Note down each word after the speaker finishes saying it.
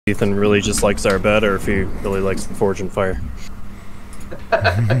Ethan really just likes our bed or if he really likes the Forge and Fire.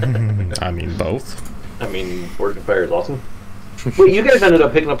 I mean, both. I mean, Forge and Fire is awesome. Wait, you guys ended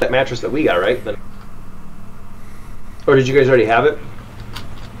up picking up that mattress that we got, right? Then, or did you guys already have it?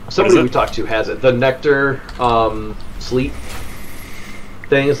 Somebody we talked to has it. The Nectar sleep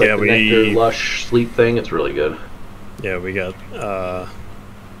thing. It's like the Nectar Lush sleep thing. It's really good. Yeah, we got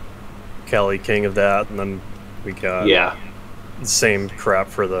Cali King of that, and then we got the same crap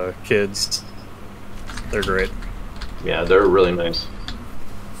for the kids. They're great. Yeah, they're really nice.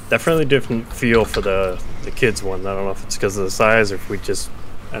 Definitely different feel for the kids one. I don't know if it's because of the size or if we just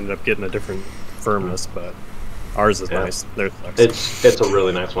ended up getting a different firmness, but ours is nice. Theirs sucks. It's a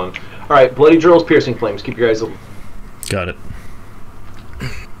really nice one. All right, Bloody Drills, Piercing Flames. Keep your eyes open. Got it.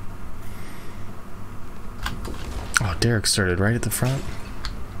 Oh, Derek started right at the front.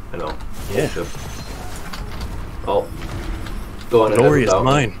 I know. Yeah. Oh. Go on. Glory is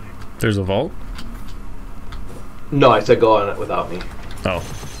mine. There's a vault? No, I said go on it without me. Oh.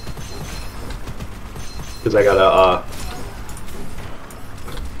 Because I gotta,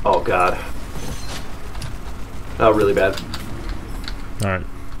 oh, God. Oh, really bad. Alright.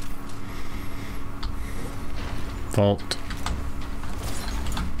 Vault.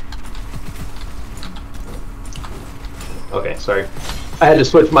 Okay, sorry. I had to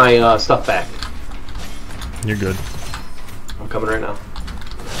switch my stuff back. You're good. I'm coming right now.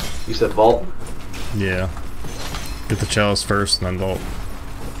 You said vault? Yeah. Get the chalice first and then vault.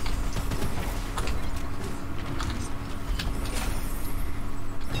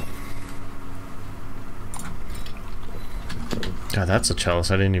 God, that's a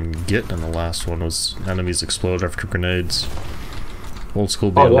chalice I didn't even get in the last one. Was enemies explode after grenades. Old school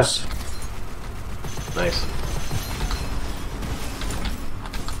battles. Yeah. Nice.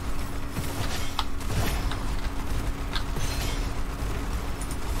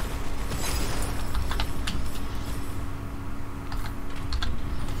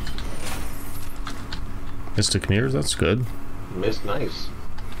 Mystic Mirrors, that's good. Missed, nice.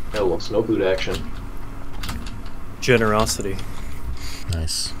 Got a little snow boot action. Generosity.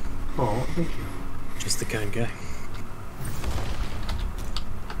 Nice. Oh, thank you. Just the kind guy.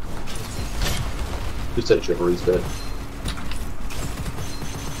 Who said Chivalry's dead?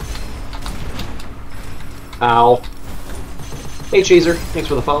 Ow. Hey, Chaser. Thanks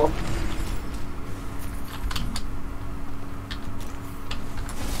for the follow.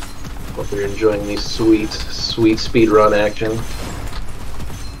 Hope you're enjoying the sweet, sweet speedrun action.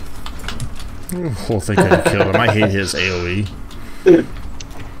 Whole thing could have killed him. I hate his AoE.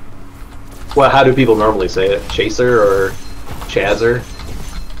 Well, how do people normally say it? Chaser or Chazer?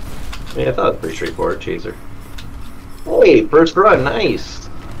 Yeah, I thought it was pretty straightforward. Chaser. Hey, first run, nice.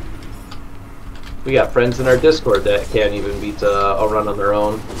 We got friends in our Discord that can't even beat a run on their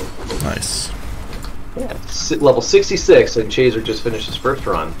own. Nice. Yeah, level 66, and Chaser just finished his first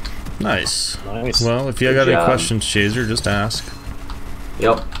run. Nice. Nice. Well, if you got any questions, Chaser, just ask.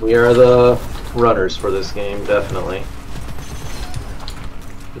 Yep, we are the runners for this game, definitely.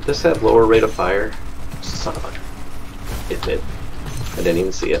 Did this have lower rate of fire? Son of a... It did. I didn't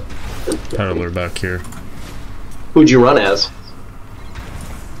even see it. Peddler back here. Who'd you run as?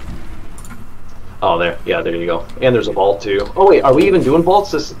 Oh, there. Yeah, there you go. And there's a vault, too. Oh, wait, are we even doing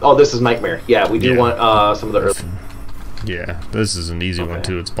vaults? This is Nightmare. Yeah, we do want some of the early... Yeah, this is an easy one,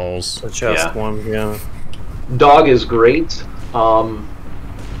 too. It's balls. The chest one, yeah. Dog is great.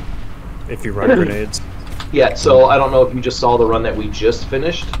 If you run grenades. Yeah, so I don't know if you just saw the run that we just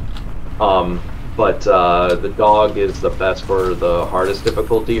finished, but the dog is the best for the hardest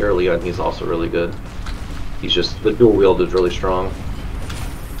difficulty. Early on, he's also really good. He's just, the dual wield is really strong.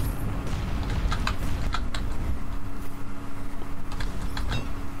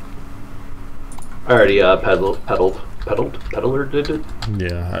 I already peddler did it?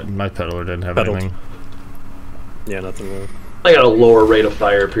 Yeah, my peddler didn't have Peddled. anything. Yeah, nothing really. I got a lower rate of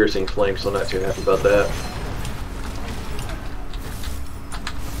fire, piercing flame, so I'm not too happy about that.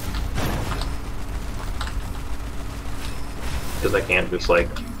 Because I can't just like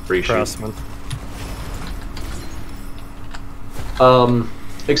free shoot. Crossman.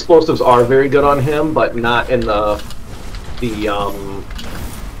 Explosives are very good on him, but not in the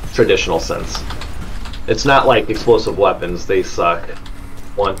traditional sense. It's not like explosive weapons; they suck.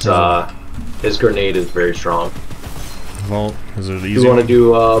 His grenade is very strong. Vault, is it easy? Do you want to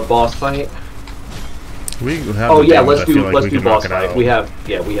do a boss fight? We have let's do boss fight. We have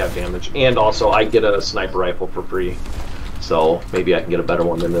damage, and also I get a sniper rifle for free, so maybe I can get a better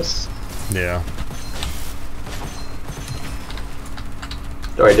one than this. Yeah.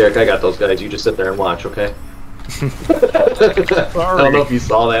 All right, Derek, I got those guys. You just sit there and watch, okay? I don't know if you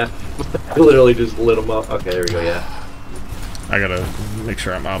saw that. I literally just lit him up. Okay, there we go, yeah. I gotta make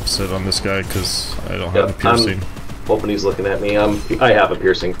sure I'm opposite on this guy because I don't have a piercing. I'm hoping he's looking at me. I have a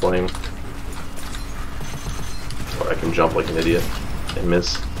piercing flame. Or I can jump like an idiot and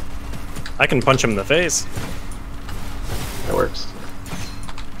miss. I can punch him in the face. That works.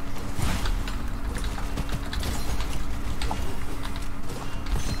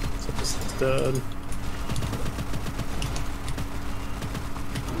 So this is dead.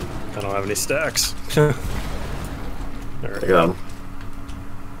 I don't have any stacks. There I got him.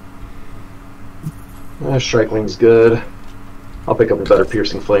 Strikeling's good. I'll pick up a better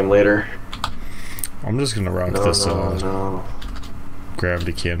piercing flame later. I'm just gonna rock this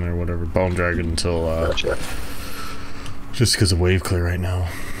gravity cannon or whatever, bone dragon until Gotcha. just because of wave clear right now.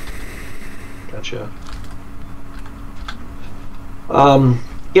 Gotcha.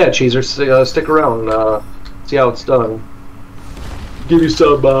 Yeah, Cheeser, stick around. See how it's done. Give you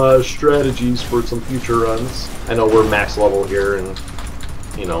some strategies for some future runs. I know we're max level here and,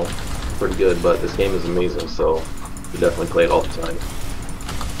 you know, pretty good, but this game is amazing, so we definitely play it all the time.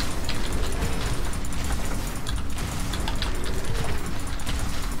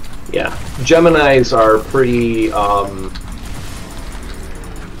 Yeah, Geminis are pretty, Oh,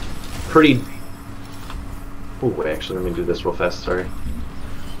 actually, let me do this real fast, sorry.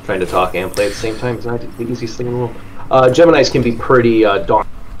 Trying to talk and play at the same time is not the easiest thing in the world. Geminis can be pretty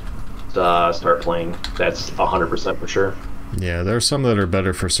daunting to start playing. That's 100% for sure. Yeah, there are some that are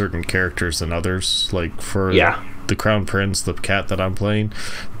better for certain characters than others. Like for the Crown Prince, the cat that I'm playing,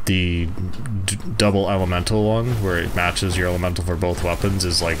 the double elemental one, where it matches your elemental for both weapons,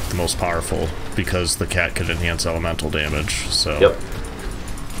 is like the most powerful because the cat could enhance elemental damage. So. Yep.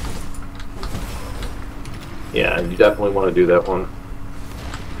 Yeah, you definitely want to do that one.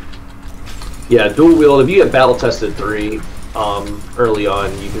 Yeah, dual wield. If you get battle tested 3 early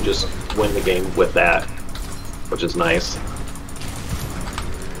on, you can just win the game with that, which is nice.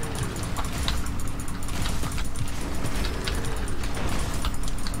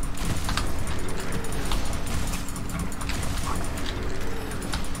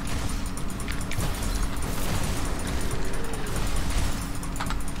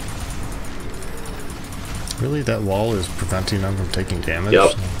 Really, that wall is preventing them from taking damage?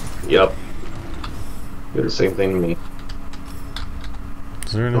 Yep. Yep. Do the same thing to me.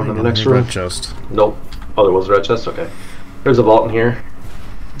 Is there anything in the next red chest? Nope. Oh, there was a red chest? Okay. There's a vault in here.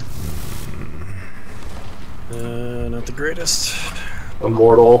 Not the greatest.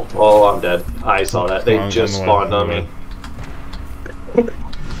 Immortal. Oh, I'm dead. I saw that. They just spawned on me.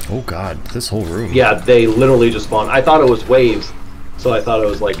 Oh god, this whole room. Yeah, they literally just spawned. I thought it was waves. So I thought it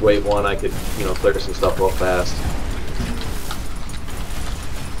was like wave 1. I could, you know, clear some stuff real fast.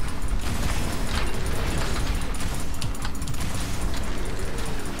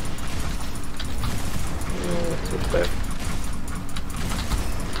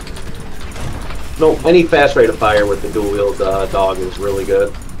 No, any fast rate of fire with the dual-wheeled dog is really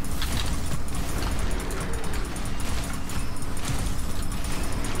good.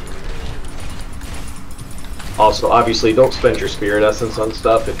 Also, obviously, don't spend your spirit essence on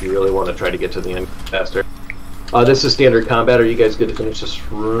stuff if you really want to try to get to the end faster. This is standard combat. Are you guys good to finish this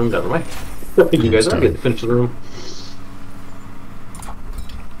room? Never mind. You guys are good to finish the room.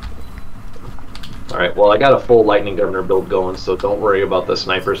 Alright, well, I got a full Lightning Governor build going, so don't worry about the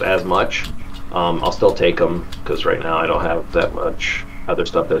snipers as much. I'll still take them, because right now I don't have that much other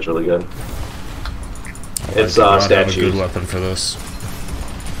stuff that's really good. It's statues. I have a good weapon for this.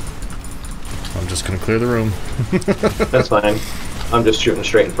 I'm just gonna clear the room. That's fine. I'm just shooting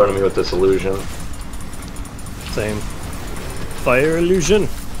straight in front of me with this illusion. Same. Fire illusion.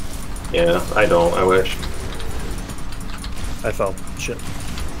 Yeah, I don't. I wish. I fell. Shit.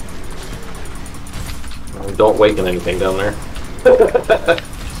 Don't waken anything down there.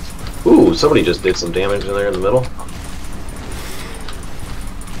 Ooh, somebody just did some damage in there in the middle.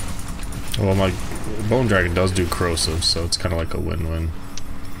 Well, my Bone Dragon does do corrosive, so it's kind of like a win-win.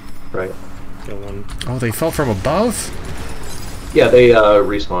 Right. Oh, they fell from above? Yeah, they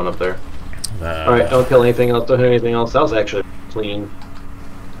respawn up there. Alright, don't kill anything else, don't hit anything else. That was actually clean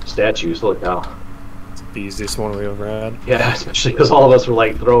statues, holy cow. It's the easiest one we ever had. Yeah, especially because all of us were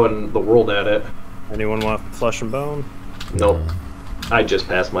like throwing the world at it. Anyone want flesh and bone? Nope. I just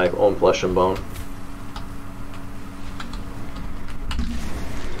passed my own flesh and bone.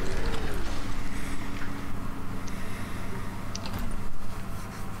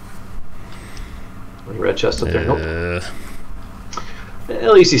 Red chest up there. Nope.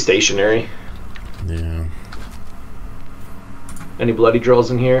 At least he's stationary. Yeah. Any bloody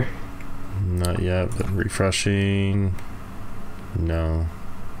drills in here? No, Not yet, but refreshing. No.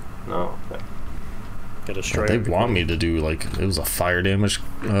 No. Okay. Get a strike. They want me to do like it was a fire damage,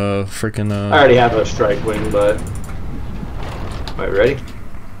 freaking. I already have a strike wing, but. All right, ready?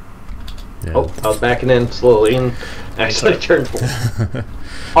 Yeah. Oh, I was backing in slowly and actually turned full.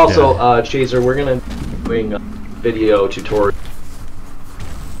 Also, Chaser, we're gonna be doing a video tutorial.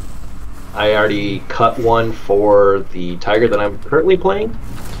 I already cut one for the Tiger that I'm currently playing.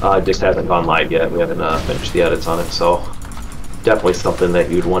 Just hasn't gone live yet. We haven't finished the edits on it, so definitely something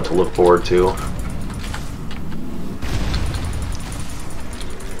that you'd want to look forward to.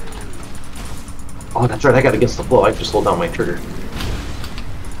 Oh, that's right. I got against the flow. I just hold down my trigger.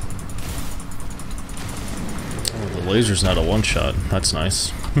 Oh, the laser's not a one-shot. That's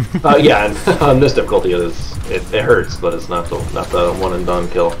nice. Yeah, and on this difficulty, it hurts, but it's not the one and done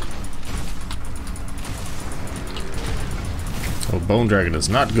kill. Oh, Bone Dragon is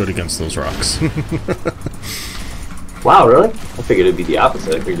not good against those rocks. Wow, really? I figured it'd be the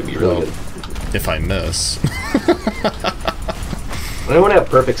opposite. I figured it'd be really good. If I miss. Anyone have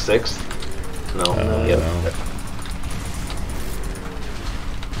perfect 6? No. Yep. No.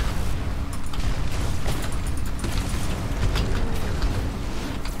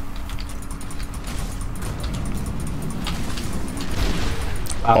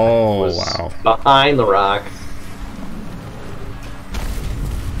 Oh, wow. Behind the rock.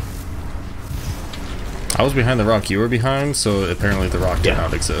 I was behind the rock you were behind, so apparently the rock did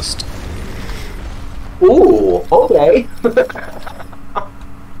not exist. Ooh, okay.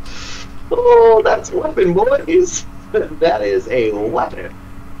 Oh, that's a weapon, boys. That is a weapon.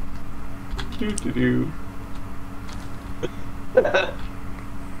 Doo-doo-doo.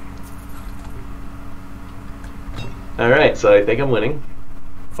 Alright, so I think I'm winning.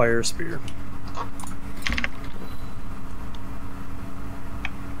 Fire spear.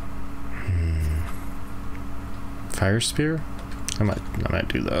 Fire spear? I might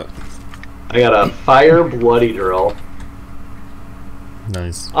do that. I got a fire bloody drill.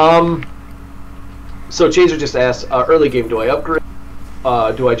 Nice. So Chaser just asked, early game, do I upgrade?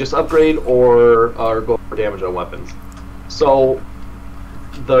 Do I just upgrade or go for damage on weapons? So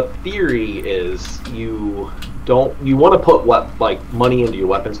the theory is you want to put money into your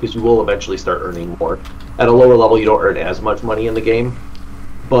weapons because you will eventually start earning more. At a lower level, you don't earn as much money in the game,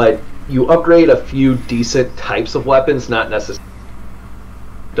 but you upgrade a few decent types of weapons, not necessarily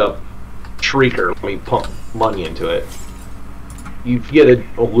the Shrieker. Let me pump money into it. You get an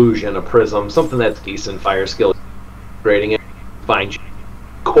illusion, a prism, something that's decent, fire skill, upgrading it, find you,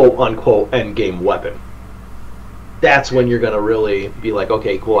 quote unquote end game weapon. That's when you're gonna really be like,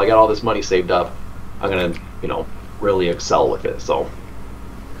 okay, cool, I got all this money saved up. I'm gonna, really excel with it. So,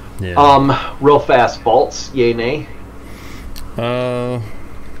 yeah. Real fast, vaults, yay, nay?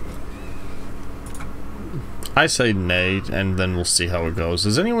 I say nay, and then we'll see how it goes.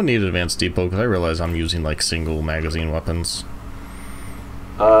 Does anyone need advanced depot? Because I realize I'm using like single magazine weapons.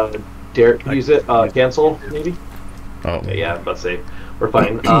 Derek, use it. Cancel, maybe. Oh. Okay, yeah, let's say we're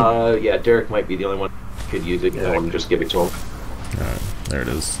fine. Yeah, Derek might be the only one who could use it. Let me just give it to him. Alright, there it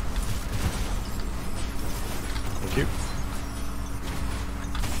is. Thank you.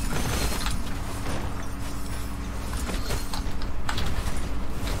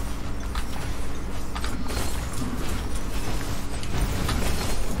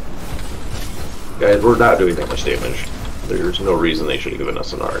 Guys, we're not doing that much damage. There's no reason they should have given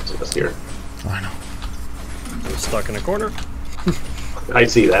us an arts in this here. Oh, I know. I'm stuck in a corner. I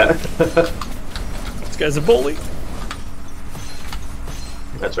see that. This guy's a bully.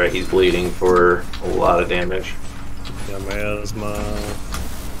 That's right, he's bleeding for a lot of damage. Got my asthma.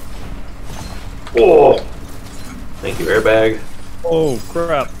 Oh! Thank you, airbag. Oh,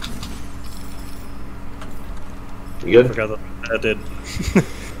 crap. You good? I forgot that did.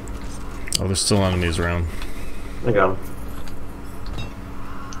 Oh, there's still enemies around. I got him.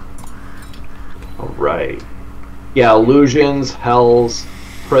 Alright. Yeah, illusions, hells,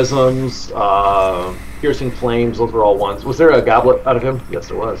 prisms, piercing flames, those were all ones. Was there a goblet out of him? Yes,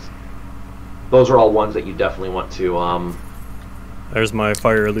 there was. Those are all ones that you definitely want to There's my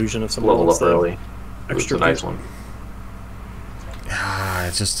fire illusion if someone level wants up early. Extra nice one. Yeah,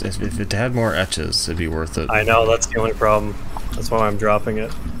 it's just if it had more etches, it'd be worth it. I know, that's the only problem. That's why I'm dropping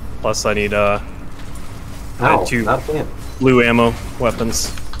it. Plus I need I had 2 blue ammo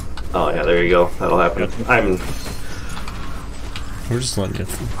weapons. Oh yeah, there you go. That'll happen. Yep. We're just letting you.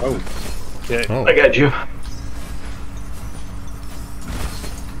 Oh. Okay. Oh. I got you.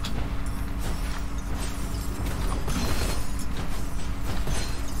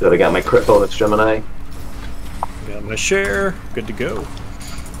 Good, I got my crit bonus, Gemini. Got my share. Good to go.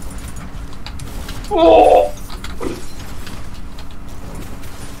 Oh!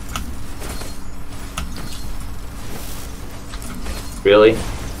 Really?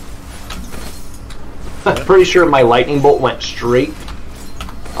 I'm pretty sure my lightning bolt went straight.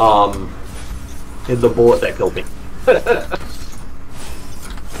 Hit the bullet that killed me.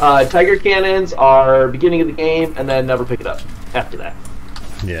 Tiger cannons are beginning of the game, and then never pick it up after that.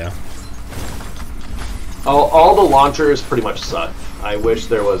 Yeah. All the launchers pretty much suck. I wish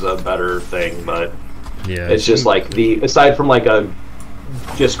there was a better thing, but yeah, it's just like aside from like a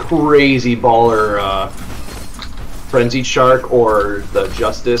just crazy baller frenzied shark or the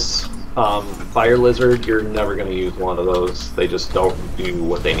Justice fire lizard, you're never going to use one of those. They just don't do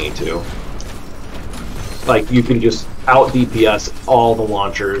what they need to. Like you can just out DPS all the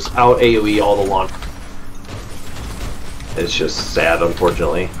launchers, out AoE all the launchers. It's just sad,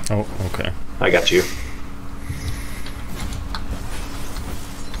 unfortunately. Oh, okay. I got you.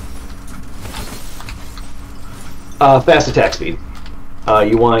 Fast attack speed.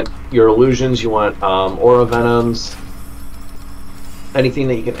 You want your illusions, you want aura venoms, anything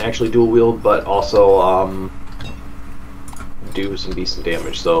that you can actually dual wield, but also do some decent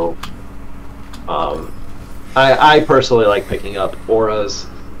damage. So I personally like picking up auras,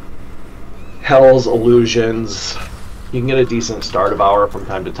 hells, illusions. You can get a decent Star Devourer from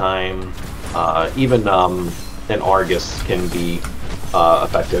time to time. Even an Argus can be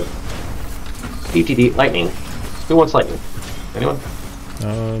effective. DTD lightning. Who wants lightning? Anyone?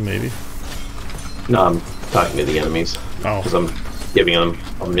 Maybe. No, I'm talking to the enemies. Oh. Because I'm giving them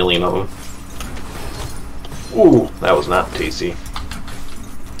a million of them. Ooh, that was not tasty.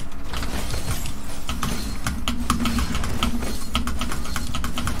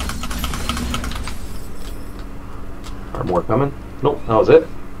 Are more coming? Nope, that was it.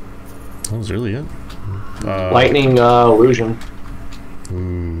 That was really it. Lightning illusion.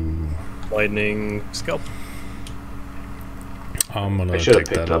 Ooh. Lightning scalp. I'm gonna I should have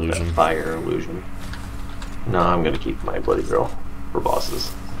take picked that up illusion. that fire illusion. No, I'm gonna keep my bloody girl for bosses.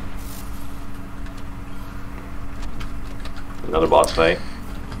 Another boss fight.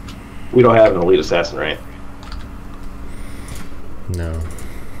 We don't have an elite assassin, right? No.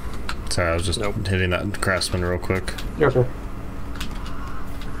 Sorry, I was just hitting that craftsman real quick. You're okay.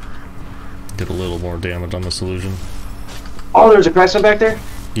 Did a little more damage on this illusion. Oh, there's a craftsman back there?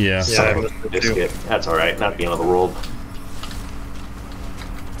 Yeah. Yeah, Sorry, I missed it biscuit. too. That's alright, not the end of the world.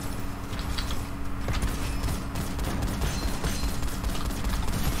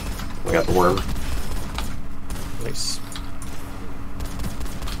 We got the worm. Nice.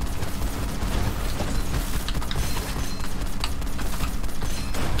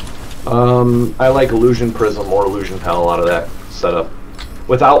 I like Illusion Prism or Illusion Pal out of that setup.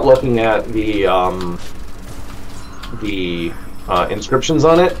 Without looking at the inscriptions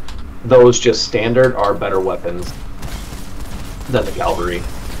on it, those just standard are better weapons than the Cavalry.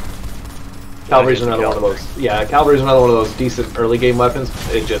 Cavalry's another one of those. Yeah, Cavalry's another one of those decent early game weapons.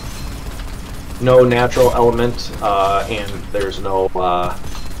 It just no natural element, and there's no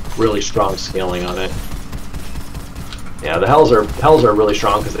really strong scaling on it. Yeah, the hells are really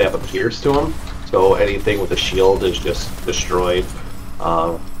strong because they have a pierce to them. So anything with a shield is just destroyed.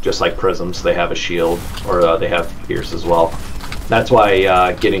 Just like prisms, they have a shield, or they have pierce as well. That's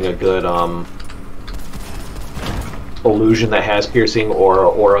why getting a good illusion that has piercing or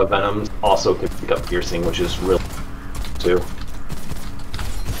aura venoms also can pick up piercing, which is really too.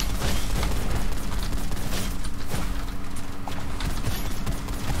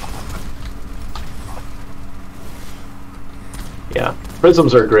 Yeah,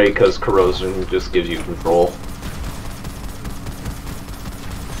 prisms are great because corrosion just gives you control.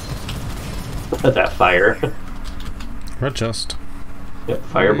 That fire. Red chest. Yep,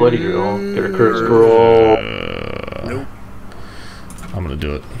 fire bloody girl. Get her curse scroll. Nope. I'm gonna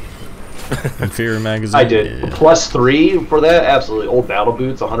do it. Inferior magazine. I did. Yeah. +3 for that, absolutely. Old battle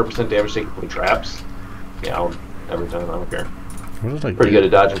boots, 100% damage taken from traps. Yeah, every time, I don't care. What did I Pretty get? good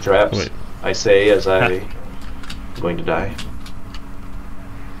at dodging traps. Wait. I say as I'm going to die.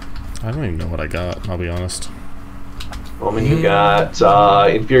 I don't even know what I got, I'll be honest. Roman, you got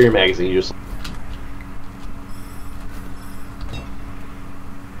inferior magazine. You just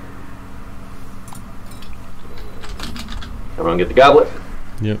everyone get the goblet.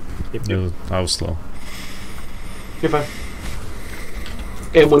 Yep. I was slow. You're fine.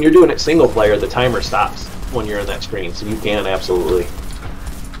 And when you're doing it single player, the timer stops when you're in that screen, so you can absolutely.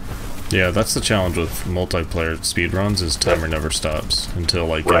 Yeah, that's the challenge with multiplayer speedruns, is timer never stops until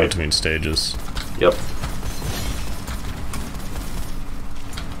like in between stages. Yep.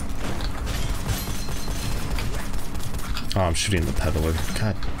 Oh, I'm shooting the peddler.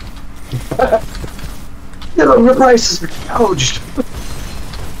 God. Your prices are gouged.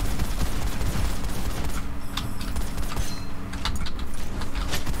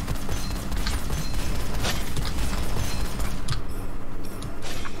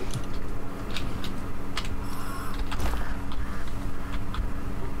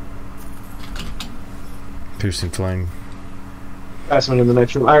 Piercing flame. Passing in the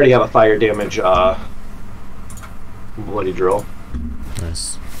next room. I already have a fire damage bloody drill.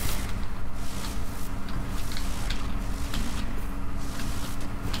 Nice.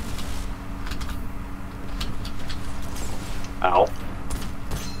 Ow.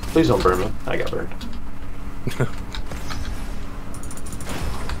 Please don't burn me. I got burned.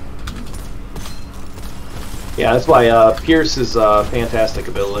 Yeah, that's why Pierce is a fantastic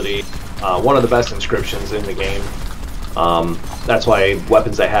ability. One of the best inscriptions in the game. That's why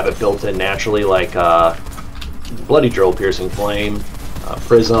weapons that have it built in naturally, like Bloody Drill, Piercing Flame,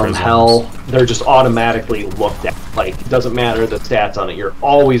 Prism, Hell, they're just automatically looked at. Like, it doesn't matter the stats on it, you're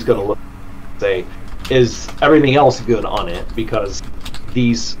always going to look and say, is everything else good on it? Because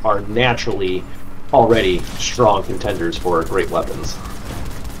these are naturally already strong contenders for great weapons.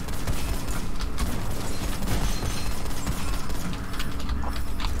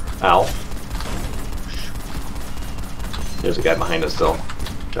 Ow. There's a guy behind us still.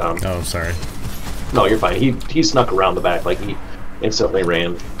 Oh, sorry. No, you're fine. He snuck around the back, like he instantly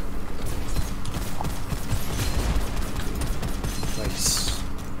ran. Nice.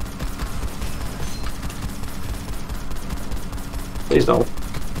 Please don't.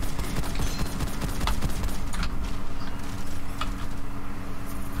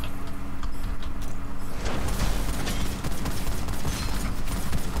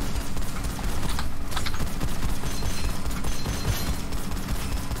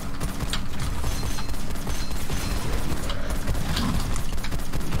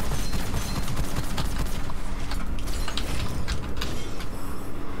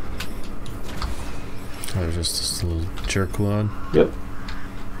 There's just this little jerkwad. Yep.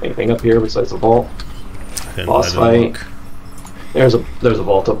 Anything up here besides the vault? Boss fight. There's a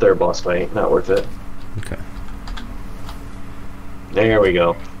vault up there. Boss fight. Not worth it. Okay. There we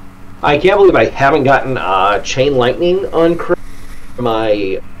go. I can't believe I haven't gotten chain lightning on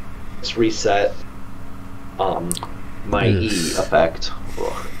my reset. My E effect.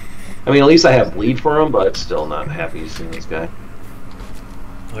 Ugh. I mean, at least I have bleed for him, but still not happy seeing this guy.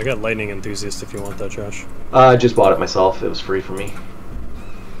 I got Lightning Enthusiast if you want that, Josh. I just bought it myself. It was free for me.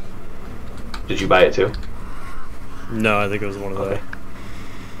 Did you buy it too? No, I think it was one of the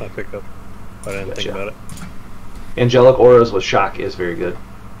I picked up. But I didn't think about it. Angelic Auras with Shock is very good.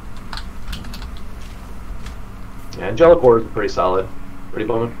 Yeah, Angelic Auras is pretty solid. Pretty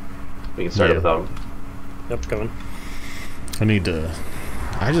Bowman? We can start it without him. Yep, coming. I need to...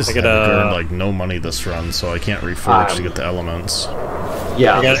 I just have earned like no money this run, so I can't reforge to get the elements.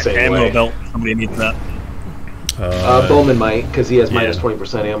 Yeah, I got an ammo belt. Somebody needs that. Bowman might, because he has minus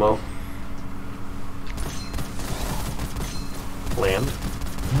 20% ammo. Land.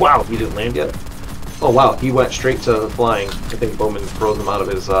 Wow, he didn't land yet. Oh wow, he went straight to flying. I think Bowman froze him out of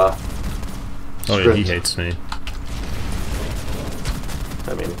his Oh yeah, he hates me.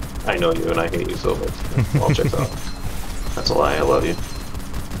 I mean, I know you and I hate you, so it all checks out. That's a lie, I love you.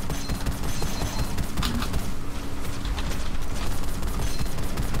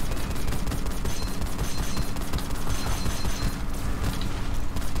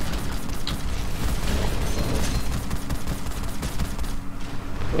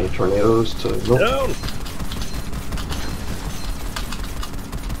 Any tornadoes to... Nope. No!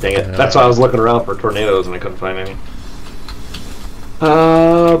 Dang it. That's why I was looking around for tornadoes and I couldn't find any.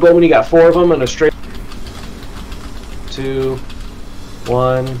 But when you got 4 of them and a straight... 2,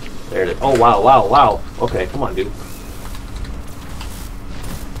 1... There it is. Oh, wow, wow, wow. Okay, come on, dude.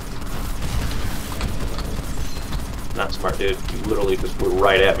 Not smart, dude. You literally just flew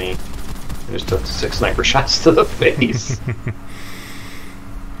right at me. I just took 6 sniper shots to the face.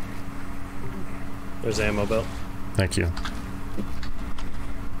 There's ammo belt. Thank you.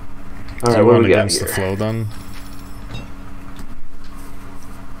 Alright, what do we got against here? the flow then?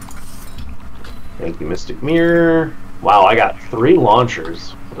 Thank you, Mystic Mirror. Wow, I got 3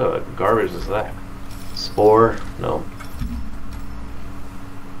 launchers. What garbage is that? Spore? No.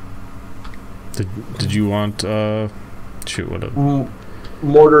 Did you want shoot what a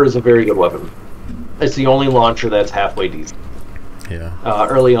Mortar is a very good weapon. It's the only launcher that's halfway decent. yeah.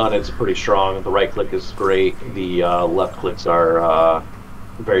 Early on, it's pretty strong. The right click is great. The left clicks are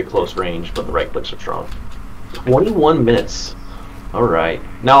very close range, but the right clicks are strong. 21 minutes. All right.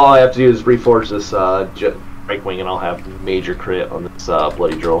 Now all I have to do is reforge this break wing, and I'll have major crit on this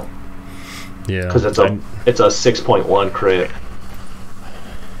bloody drill. Yeah. Because it's a 6.1 crit.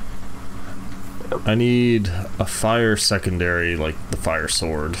 I need a fire secondary, like the fire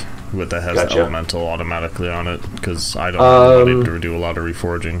sword, that has the elemental automatically on it, because I don't have the money to do a lot of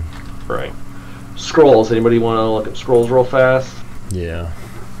reforging. Right. Scrolls. Anybody want to look at scrolls real fast? Yeah.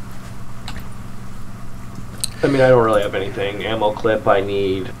 I mean, I don't really have anything. Ammo clip I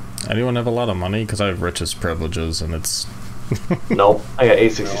need. Anyone have a lot of money? Because I have richest privileges, and it's... Nope. I got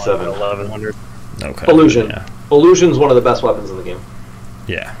 867. 1100. Okay. Illusion. Yeah. Illusion's one of the best weapons in the game.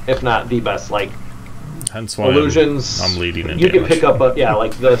 Yeah. If not the best. Like, hence why illusions, I'm leading in you damage. can pick up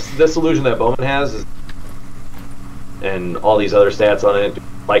like this illusion that Bowman has is, and all these other stats on it.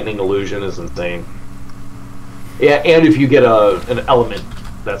 Lightning illusion is insane. Yeah, and if you get an element,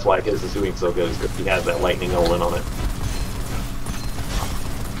 that's why his is doing so good, is because he has that lightning element on it.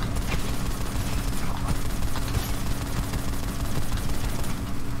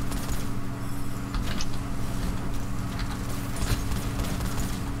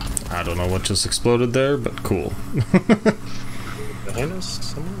 I don't know what just exploded there, but cool. Behind us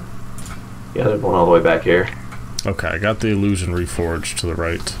somewhere? Yeah, there's one all the way back here. Okay, I got the illusion reforged to the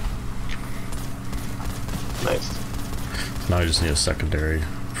right. Nice. Now I just need a secondary,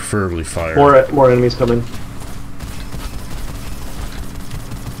 preferably fire. More enemies coming.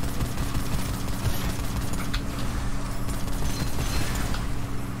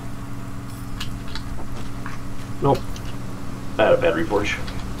 Nope. I had a bad reforge.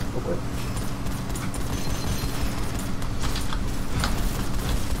 Okay.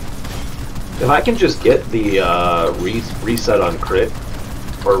 If I can just get the reset on crit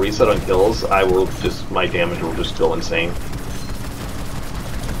or reset on kills, I will just, my damage will just go insane.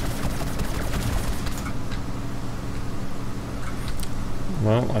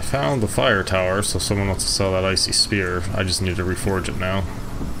 Well, I found the fire tower, so someone wants to sell that icy spear. I just need to reforge it now.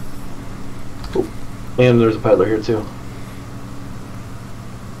 Ooh. And there's a peddler here too.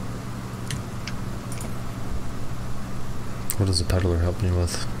 What does the peddler help me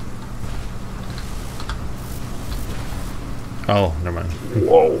with? Oh, never mind.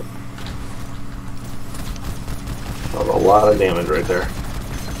 Whoa. That was a lot of damage right there.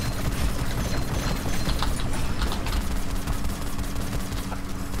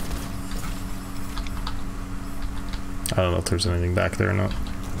 I don't know if there's anything back there or not.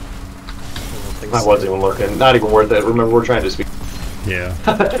 I wasn't even looking. Not even worth it. Remember, we're trying to speak. Yeah.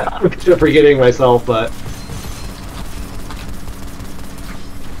 I'm forgetting myself, but...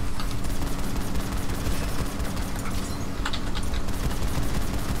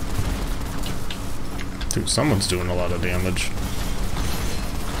 Dude, someone's doing a lot of damage.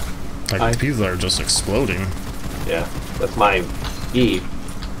 Like, people are just exploding. Yeah, that's my E.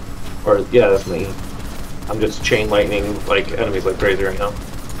 Or, yeah, that's my E. I'm just chain lightning, like, enemies like crazy right now.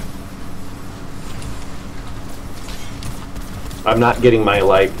 I'm not getting my,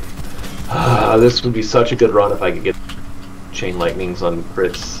 like... this would be such a good run if I could get chain lightnings on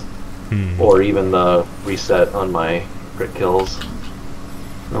crits. Or even the reset on my crit kills.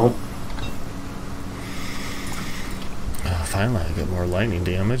 Nope. Finally, I get more lightning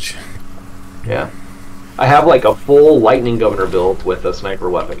damage. Yeah. I have like a full lightning governor build with a sniper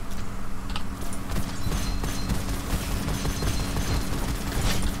weapon.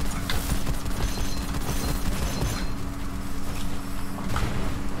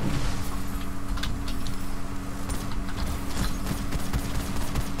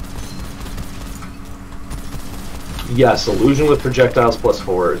 Yes, illusion with projectiles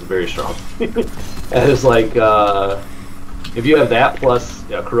 +4 is very strong. It is like, if you have that plus,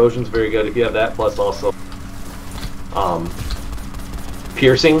 yeah, corrosion's very good. If you have that plus also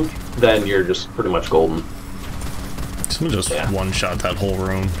piercing, then you're just pretty much golden. Someone just one-shot that whole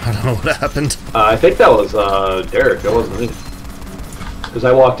room. I don't know what happened. I think that was Derek. That wasn't me. Because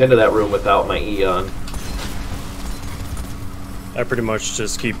I walked into that room without my E on. I pretty much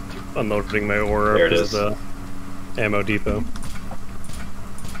just keep unloading my ore There it up is. to the ammo depot.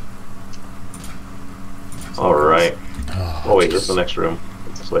 Alright. Oh wait, this is the next room.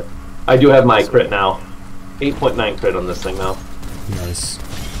 It's this way. I do have my crit now. 8.9 crit on this thing now. Nice.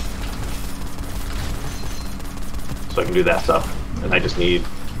 So I can do that stuff. And I just need...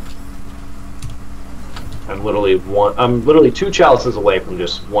 I'm literally 2 chalices away from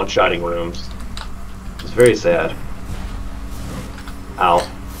just one-shotting rooms. It's very sad. Ow.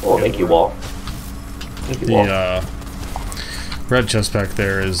 Oh, thank you, Wall. Thank you, Wall. The red chest back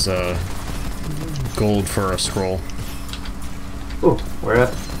there is gold for a scroll. Ooh, where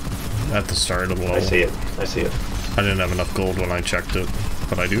at? At the start of the level. I see it. I see it. I didn't have enough gold when I checked it,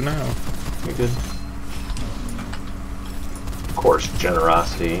 but I do now. You're good. Of course,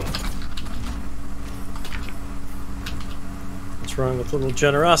 generosity. What's wrong with a little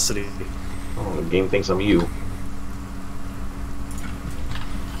generosity? Oh, the game thinks I'm you.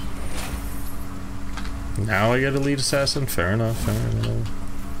 Now I get a lead assassin? Fair enough, fair enough.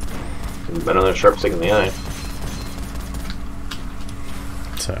 Better than a sharp stick in the eye.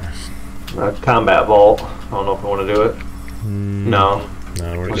 Sorry. Combat vault. I don't know if we want to do it. No.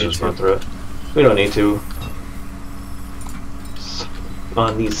 No, we're Let's good. just run through it. We don't need to.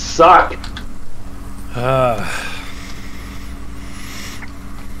 On these suck.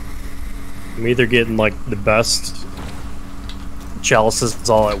 I'm either getting like the best chalices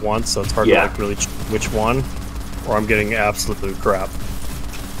all at once, so it's hard to like really which one, or I'm getting absolute crap.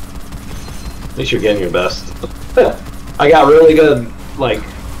 At least you're getting your best. I got really good like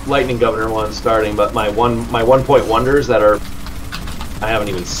lightning governor ones starting, but my 1 point wonders that are I haven't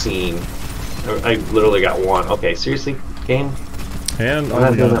even seen. I literally got one. Okay, seriously, game. And I'm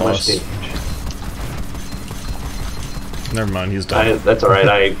not doing that much damage. Never mind, he's done. That's alright,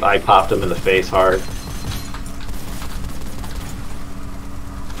 I popped him in the face hard.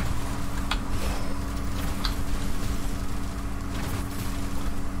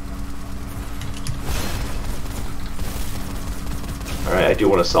 Alright, I do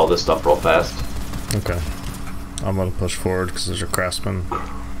want to sell this stuff real fast. Okay. I'm gonna push forward because there's a craftsman.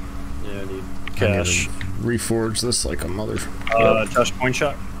 Yeah, I need cash. I need to reforge this like a mother. Josh, coin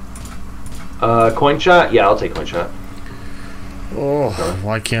shot? Coin shot? Yeah, I'll take coin shot. Oh,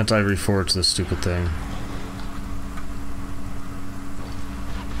 why can't I reforge this stupid thing?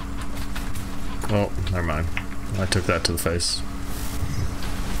 Oh, never mind. I took that to the face.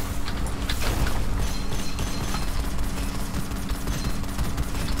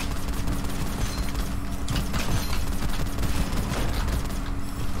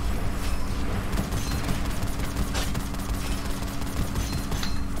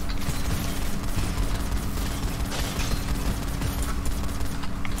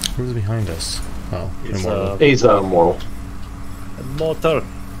 Who's behind us? Oh, immortal. He's immortal. Immortal.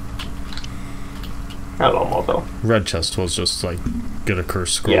 Hello, Moto. Red chest was just like get a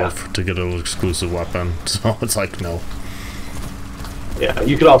curse scroll to get an exclusive weapon, so it's like no. Yeah,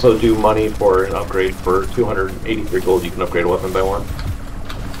 you could also do money for an upgrade for 283 gold. You can upgrade a weapon by one,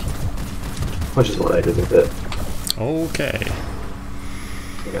 which is what I did with it. Okay.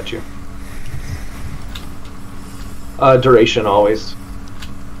 I got you. Duration always.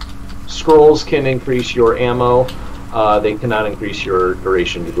 Scrolls can increase your ammo. They cannot increase your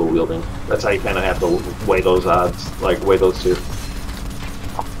duration to dual wielding. That's how you kind of have to weigh those odds, like weigh those two.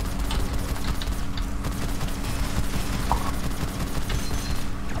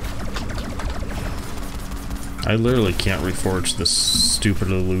 I literally can't reforge this stupid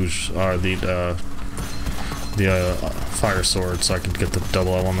illusion, the fire sword, so I can get the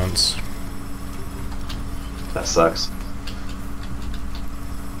double elements. That sucks.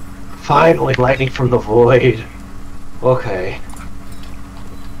 Finally, lightning from the void. Okay.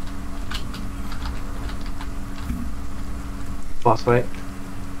 Boss fight.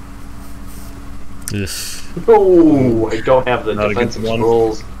 Yes. Oh, I don't have the defensive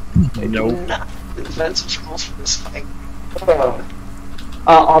scrolls. Nope. The defensive scrolls for this fight.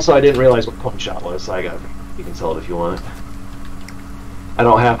 Also, I didn't realize what coin shot was, so you can sell it if you want it. I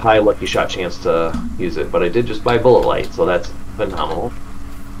don't have high lucky shot chance to use it, but I did just buy bullet light, so that's phenomenal.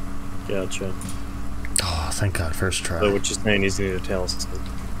 Gotcha. Oh, thank God, first try. So what you're saying is you need a tail stick.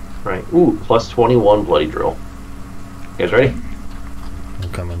 Right. Ooh, plus 21 bloody drill. You guys ready?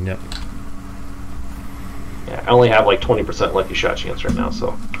 I'm coming, yep. Yeah, I only have like 20% lucky shot chance right now,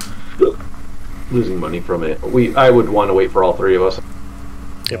 so losing money from it. I would want to wait for all three of us.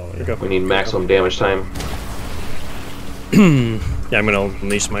 Yep. Oh, We need maximum damage time. Yeah, I'm gonna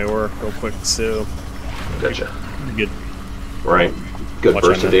unleash my aura real quick, so Gotcha. good. Right. Good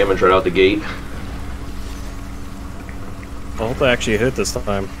burst of damage right out the gate. I hope I actually hit this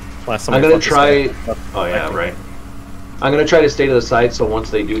time. Last time I'm gonna try. Oh Yeah, right. I'm gonna try to stay to the side so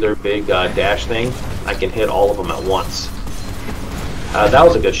once they do their big dash thing, I can hit all of them at once. That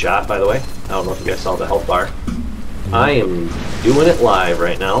was a good shot, by the way. I don't know if you guys saw the health bar. I am doing it live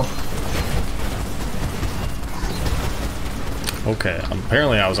right now. Okay,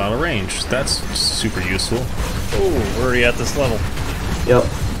 apparently I was out of range. That's super useful. Oh, we're already at this level. Yep.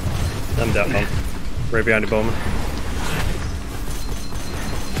 I'm down, man. Right behind you, Bowman.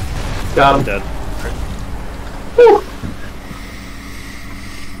 Got him. Dead. Woo.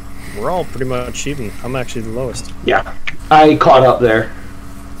 We're all pretty much even. I'm actually the lowest. Yeah. I caught up there.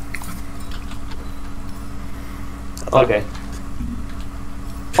 Okay.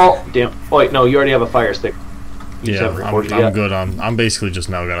 Oh, damn. Oh, wait, no, you already have a fire stick. Yeah, I'm good on. I'm basically just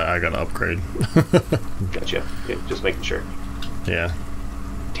now I gotta upgrade. Gotcha. Okay, just making sure. Yeah.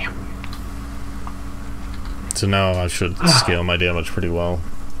 Damn. So now I should scale my damage pretty well.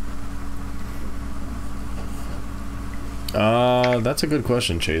 That's a good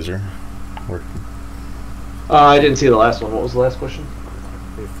question, Chaser. I didn't see the last one. What was the last question?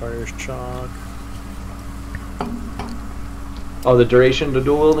 The fire shock. Oh, the duration to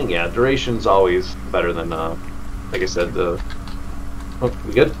dual wielding? Yeah, duration's always better than, like I said, the... Oh,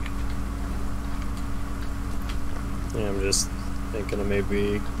 we good? Yeah, I'm just thinking of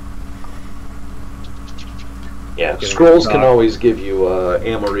maybe... Yeah, scrolls can always give you,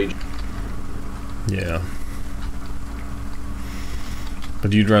 ammo regen. Yeah.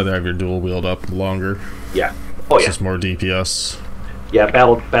 But you'd rather have your dual wield up longer? Yeah. Oh, yeah. Just more DPS? Yeah,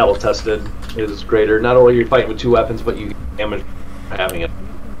 battle tested is greater. Not only are you fighting with 2 weapons, but you get damage by having it.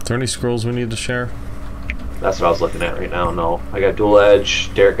 Is there any scrolls we need to share? That's what I was looking at right now. No, I got dual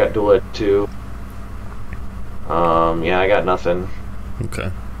edge. Derek got dual edge too. Yeah, I got nothing. Okay.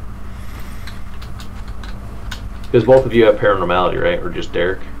 Because both of you have paranormality, right? Or just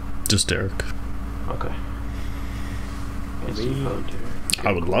Derek? Just Derek. Okay.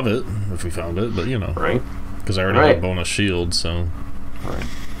 I would love it if we found it, but you know. Right. Because I already have bonus shield, so. Alright.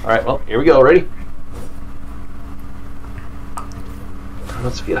 Alright, well, here we go. Ready?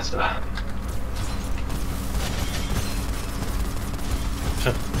 Let's Fiesta.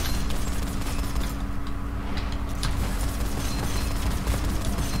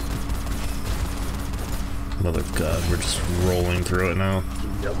 Mother of God, we're just rolling through it now.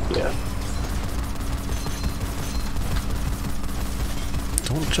 Yep. Yeah.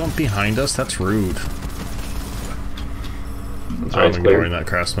 Don't jump behind us, that's rude. I'm ignoring that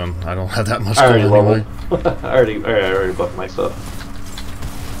craftsman. I don't have that much gold anyway. I already buffed my stuff.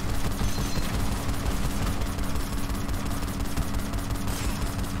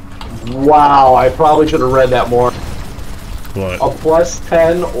 Wow, I probably should have read that more. What? A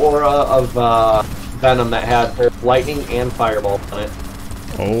 +10 aura of venom that had both lightning and fireball on it.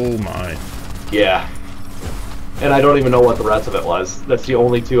 Oh my. Yeah. And I don't even know what the rest of it was. That's the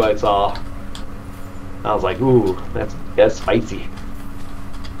only 2 I saw. I was like, ooh, that's spicy.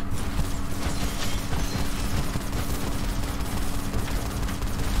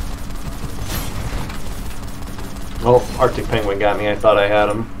 Oh, Arctic Penguin got me. I thought I had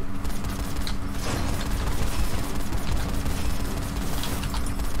him.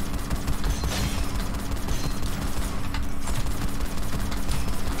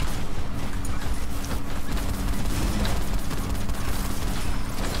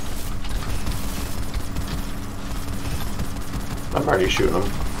 I'm already shooting him.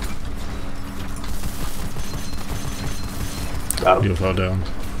 Got him. You fell down.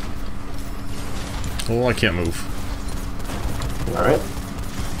 Oh, I can't move. Alright.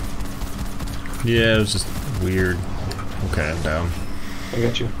 Yeah, it was just weird. Okay, I'm down. I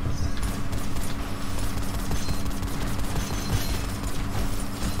got you.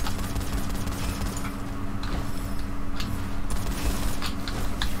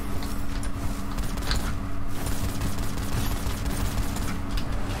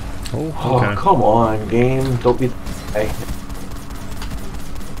 Oh, okay. Oh, come on, game. Don't be... Hey.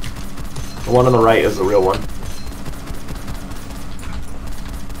 The one on the right is the real one.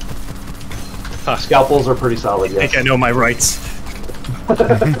 Huh. Scalpels are pretty solid, yes. I think I know my rights. I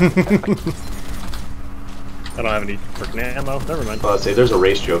don't have any freaking ammo. Never mind. I'd say there's a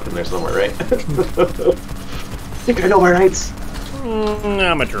race joke in there somewhere, right? I think I know my rights.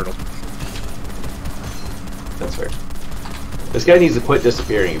 I'm a turtle. That's fair. This guy needs to quit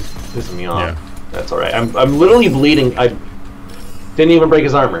disappearing. He's pissing me off. Yeah. That's alright. I'm literally bleeding. I didn't even break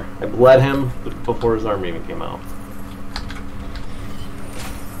his armor. I bled him before his armor even came out.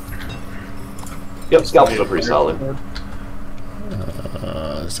 Yep, scalpels are pretty solid.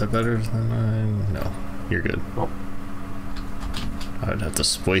 Is that better than mine? No. You're good. Oh. I'd have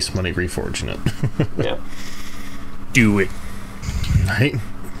to waste money reforging it. Yeah. Do it. Right?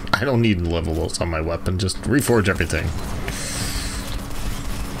 I don't need levels on my weapon. Just reforge everything.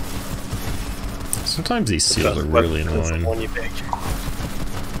 Sometimes these seals are really annoying. One you pick.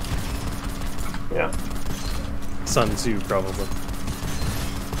 Yeah. Sun Tzu, probably.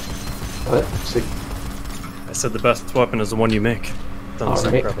 What? See. I said the best weapon is the one you make. Sun Tzu,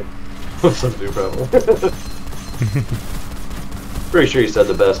 Alright. probably. Sun Tzu, probably. Pretty sure you said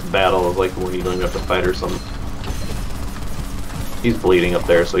the best battle is like when you don't have to fight or something. He's bleeding up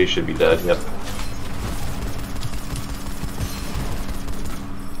there, so he should be dead. Yep.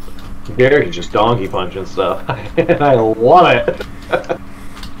 Derek is just donkey punching stuff, and I love it.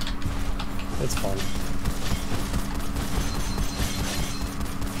 It's fun.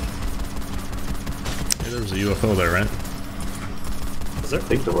 Hey, there was a UFO there, right? there? I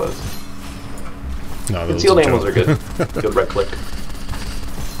think there was. No, concealed ammos are good. Good right click.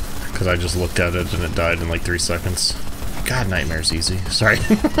 Because I just looked at it and it died in like 3 seconds. God, Nightmare's easy. Sorry.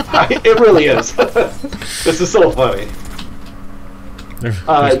 It really is. This is so funny.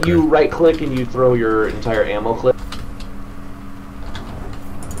 You right click and you throw your entire ammo clip.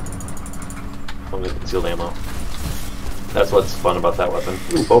 On the concealed ammo. That's what's fun about that weapon.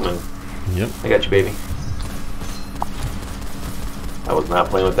 Ooh, Bowman. Yep. I got you, baby. I was not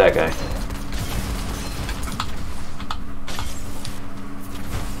playing with that guy.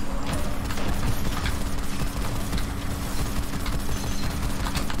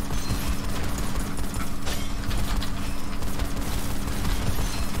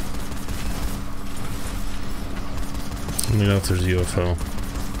 Let me know if there's a UFO.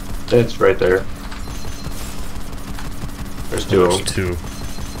 It's right there. There's two of them. Two.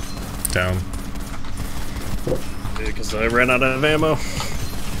 Down. Because I ran out of ammo.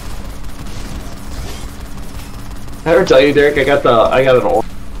 I ever tell you, Derek? I got an order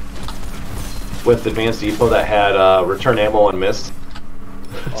with Advanced Depot that had return ammo and mist.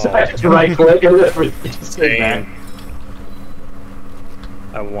 So I had to right click and everything.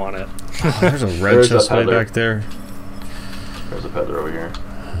 I want it. There's a red chest way back there. There's a peddler over here.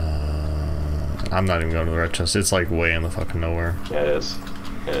 I'm not even going to the red chest. It's like way in the fucking nowhere. Yeah, it is.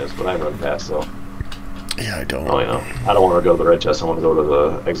 It is, but I run fast though. Yeah, I don't. Oh, I know. I don't want to go to the red chest. I want to go to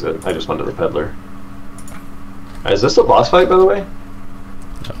the exit. I just went to the peddler. Is this a boss fight, by the way?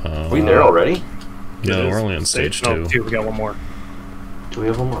 Are we there already? Yeah, we're only on stage 2. No, 2. We got one more. Do we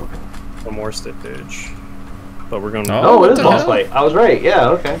have one more? One more stage. But we're going to... Oh, it is a boss fight. I was right. Yeah,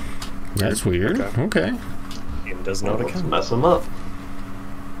 okay. That's weird. Okay. Game doesn't know to Let's count. mess them up.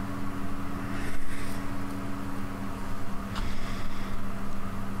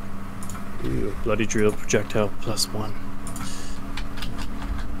 Ooh, bloody drill projectile +1.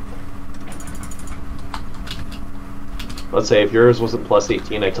 Let's say if yours wasn't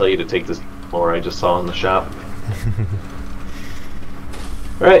 +18, I tell you to take this floor I just saw in the shop.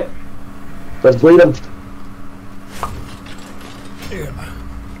 Alright. Let's bleed him. Yeah.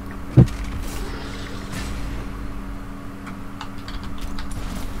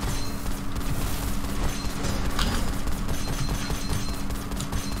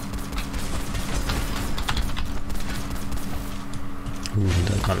 Ooh, he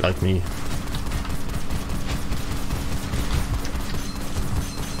does not like me.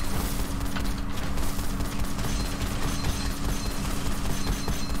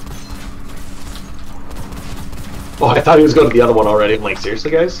 Oh, I thought he was going to the other one already. I'm like,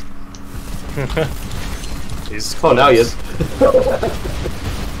 seriously, guys? Oh, now he is.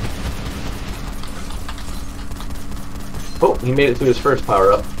 Oh, he made it through his first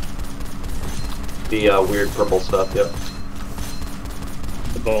power-up. The weird purple stuff, yep.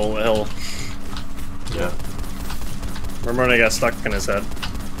 The bowl of hell. Yeah. Remember when I got stuck in his head?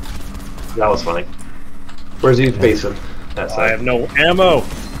 That was funny. Where's he facing? That side. I have no ammo!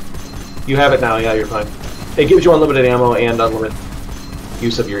 You have it now, yeah, you're fine. It gives you unlimited ammo and unlimited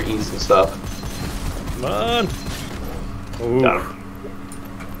use of your E's and stuff. Come on! Ooh. Got him.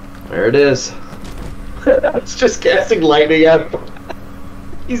 There it is. It's just casting lightning at him.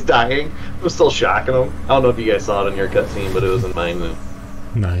 He's dying. I'm still shocking him. I don't know if you guys saw it in your cutscene, but it was in mine.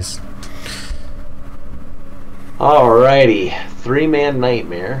 Nice. Alrighty. 3-man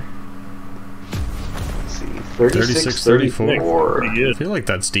nightmare. Let's see. 36, 34. I feel like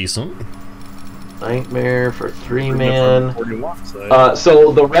that's decent. Nightmare for 3-man. 41, so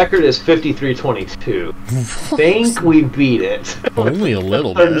So the record is 53-22. Think we beat it. Only a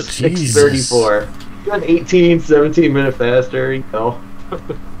little bit. 36-34. You went 18, 17 minutes faster, you know.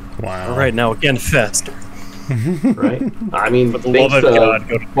 Wow. Alright, now again faster. Right? I mean, For the thanks love of God,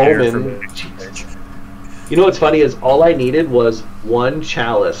 go to to prayer for Bowman. me. You know what's funny is all I needed was one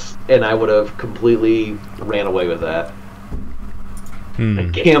chalice, and I would have completely ran away with that. I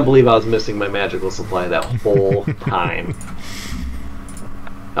can't believe I was missing my magical supply that whole time.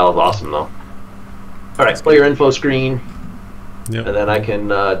 That was awesome, though. Alright, play your info screen, Yep. and then I can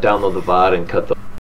download the VOD and cut the